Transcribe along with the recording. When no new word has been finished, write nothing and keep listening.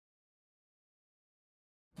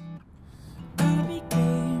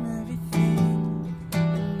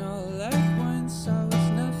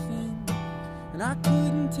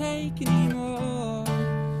couldn't take anymore.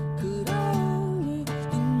 Could I hold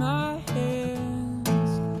it in my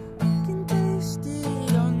hands? I can taste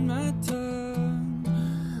it on my tongue,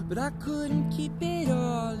 but I couldn't keep it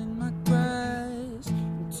all in my grasp.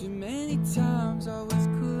 And too many times I was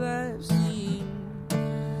collapsing.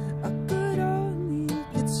 I could only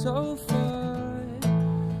get so far,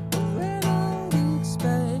 but when I didn't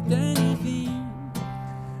expect anything.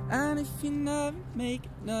 And if you never make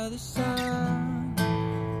another sound,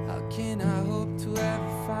 how can I hope to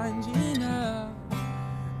ever find you now?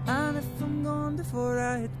 And if I'm gone before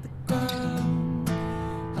I hit the ground,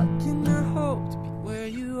 how can I hope to be where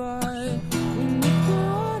you are? When you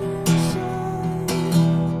got inside,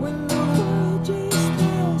 when the world just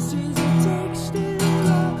passes, it takes too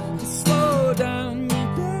long to slow down.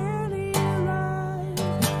 You're barely alive.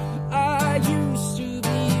 I used to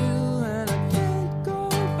be you and I can't go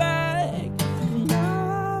back.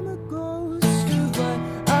 Now I'm a ghost of what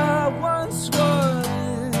I once was.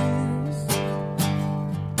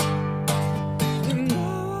 And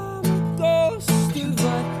now I'm a ghost of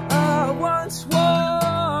what I once was.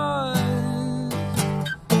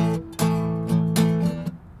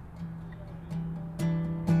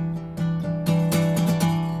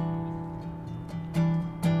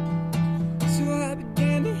 So I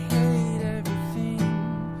began to hate everything,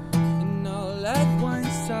 and all at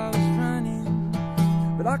once I was running,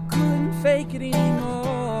 but I couldn't fake it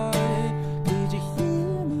anymore. Did you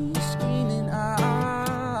hear me screaming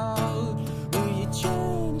out? Were you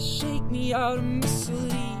trying to shake me out of my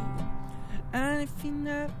sleep? And if you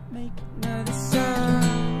never make another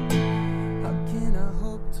sound, how can I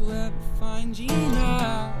hope to ever find you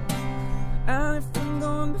now? And if I'm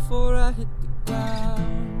gone before I hit the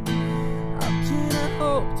ground, how can I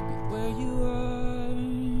hope to be where you are?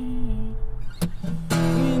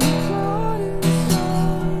 When you got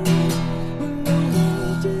inside, when the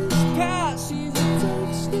world just passes, it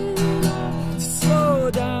takes too long to slow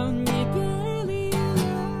down. You're barely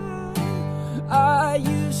alive. I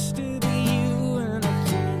used to be you and I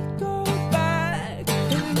can't go back.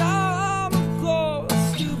 And now I'm a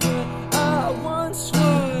ghost of what I once was.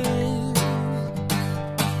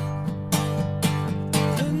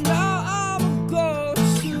 And now I'm a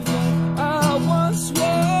ghost of what I once was.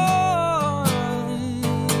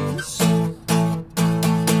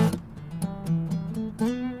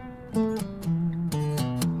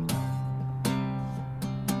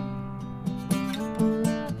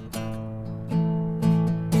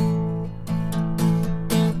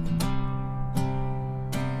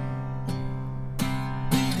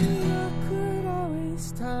 And I could always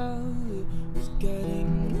tell it was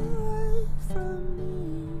getting away from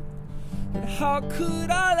me. But how could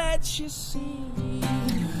I let you see?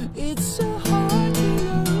 It's so hard to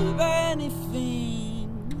love anything.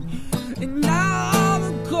 And now